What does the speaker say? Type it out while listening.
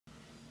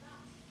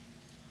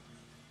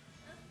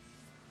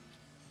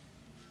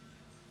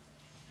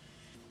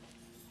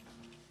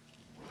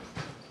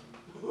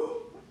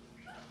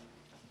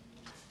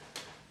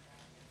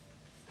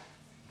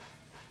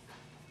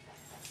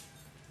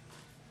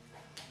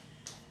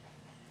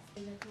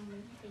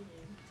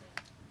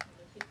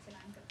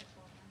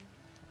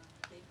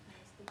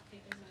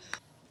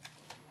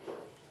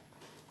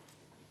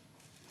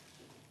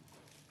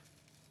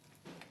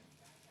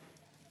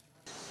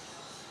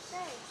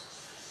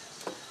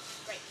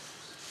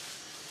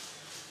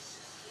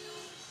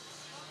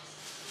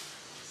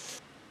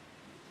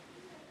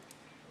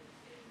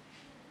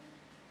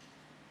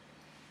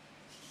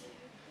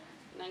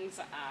Nâng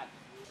sạch.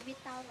 Biết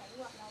tao phải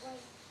luộc nó ơi.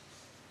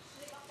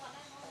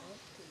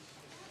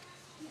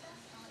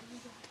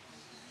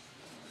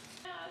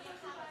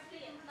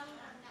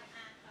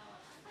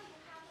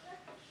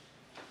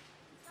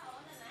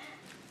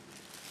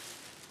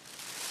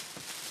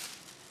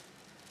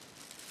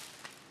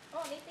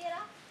 Ồ, đi tia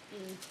đó.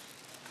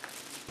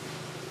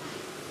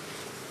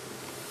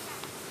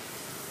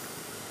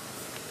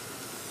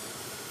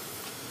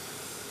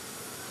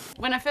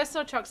 When I first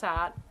saw Chok's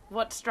art,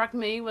 what struck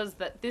me was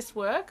that this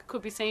work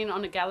could be seen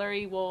on a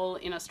gallery wall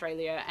in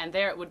Australia, and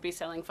there it would be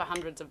selling for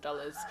hundreds of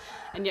dollars.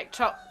 And yet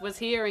Chok was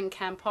here in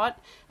Kampot,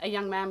 a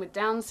young man with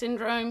Down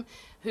syndrome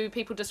who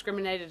people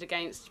discriminated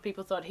against.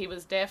 People thought he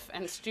was deaf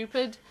and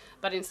stupid,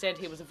 but instead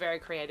he was a very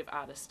creative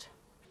artist.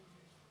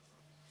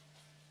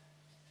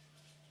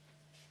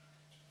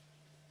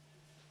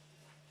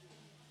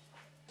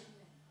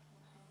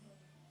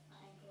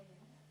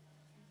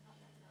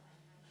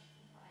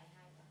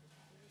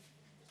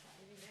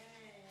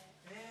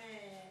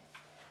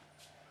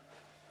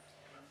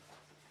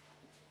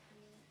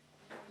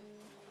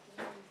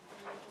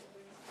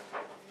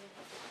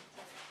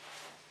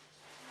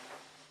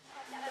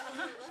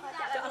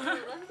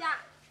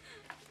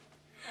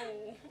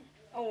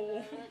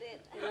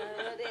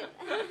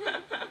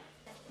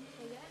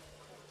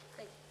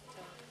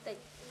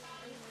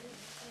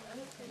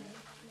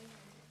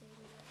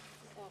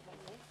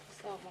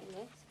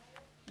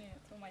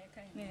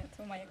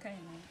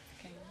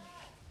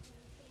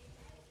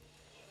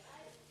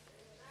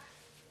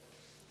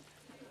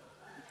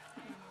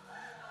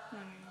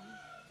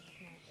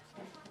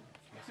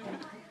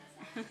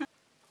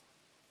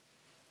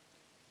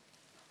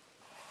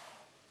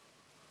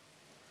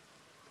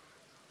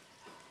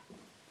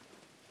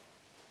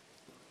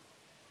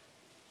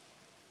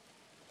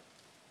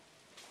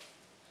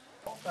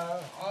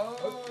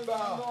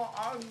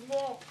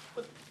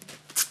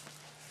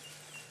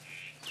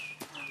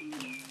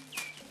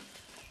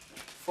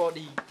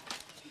 Forty.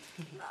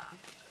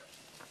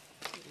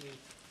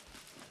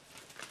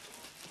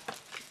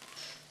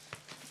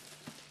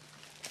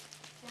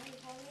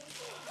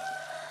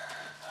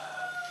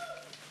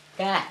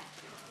 Ca.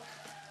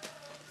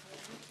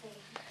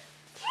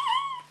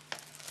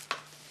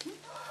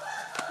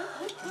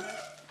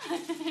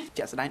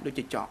 Chả sẽ đánh đôi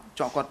chỉ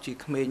chọn quạt chỉ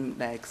khmên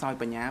để soi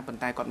bả nhá bàn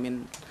tay quạt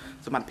miên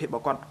สมรรถភាពរប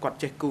ស់គាត់គាត់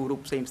ចេះគូររូ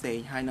បផ្សេងៗ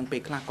ហើយនឹងពេ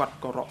លខ្លះគាត់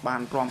ក៏រកបា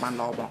នព្រមបាន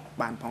ល្អ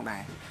បានផងដែ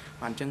រ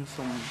បាទអញ្ចឹង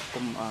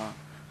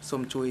សូ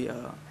មជួយ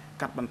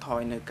កាត់បន្ថ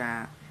យនៅការ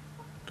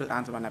រើសអើ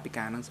ងសម្រាប់អ្នកពិ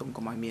ការនឹងសូម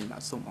កុំឲ្យមានបា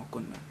ទសូមអរគុ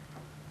ណបាទ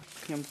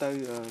ខ្ញុំទៅ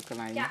កន្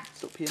លែង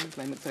សុភានកន្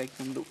លែងមិត្តស្រីខ្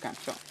ញុំលក់កាត់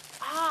ចក់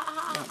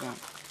បាទ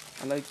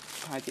ឥឡូវ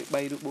ប្រហែលជា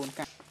3ឬ4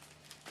កាត់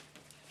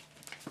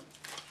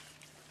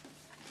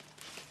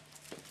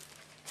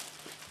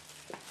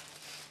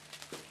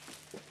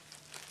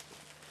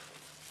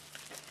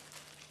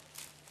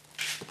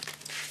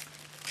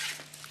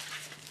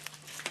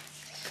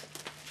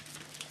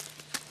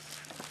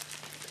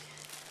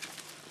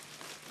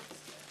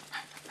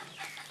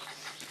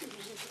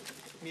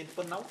miền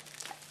phân nấu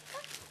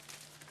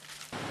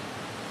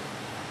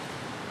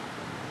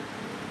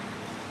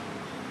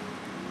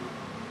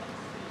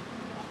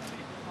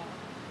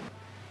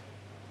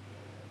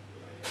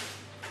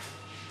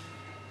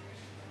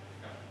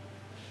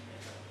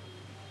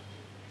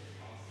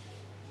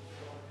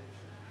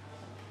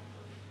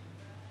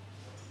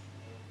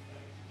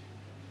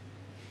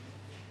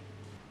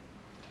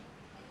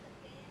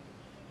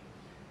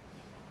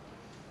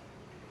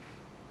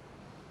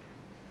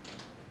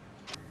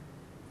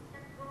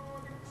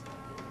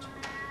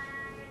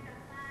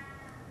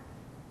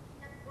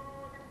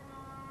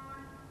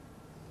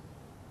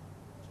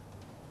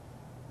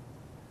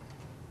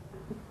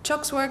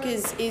Chok's work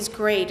is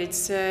great.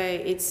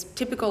 It's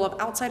typical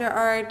of outsider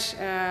art,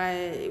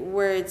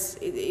 where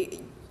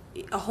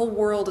a whole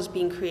world is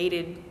being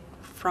created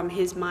from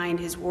his mind,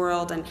 his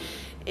world, and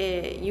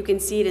you can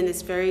see it in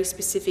this very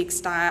specific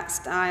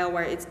style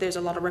where there's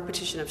a lot of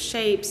repetition of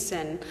shapes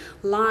and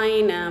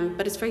line,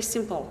 but it's very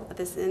simple.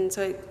 And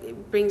so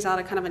it brings out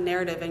a kind of a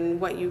narrative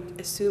and what you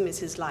assume is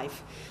his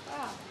life.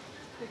 Wow,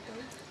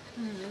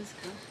 that's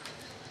good.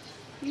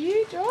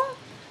 You draw?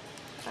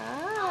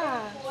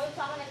 Ah,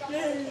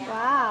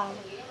 wow.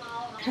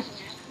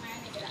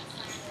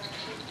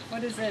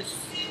 What is this?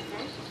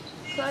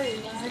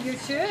 Clothes. Is it your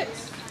shirt?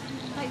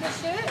 Like your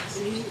shirt?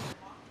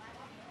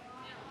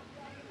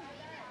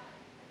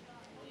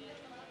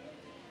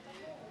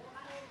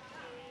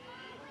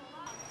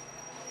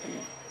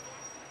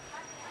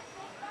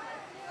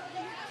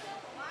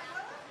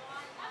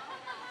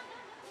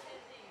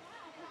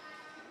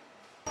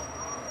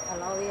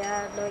 lôi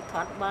đôi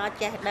khọt bơ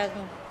che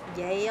đừng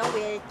vậy ó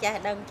về che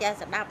đừng che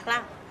sẽ đáp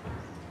lắm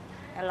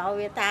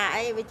lôi ta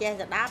ấy với che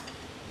sẽ đáp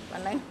mà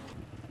nâng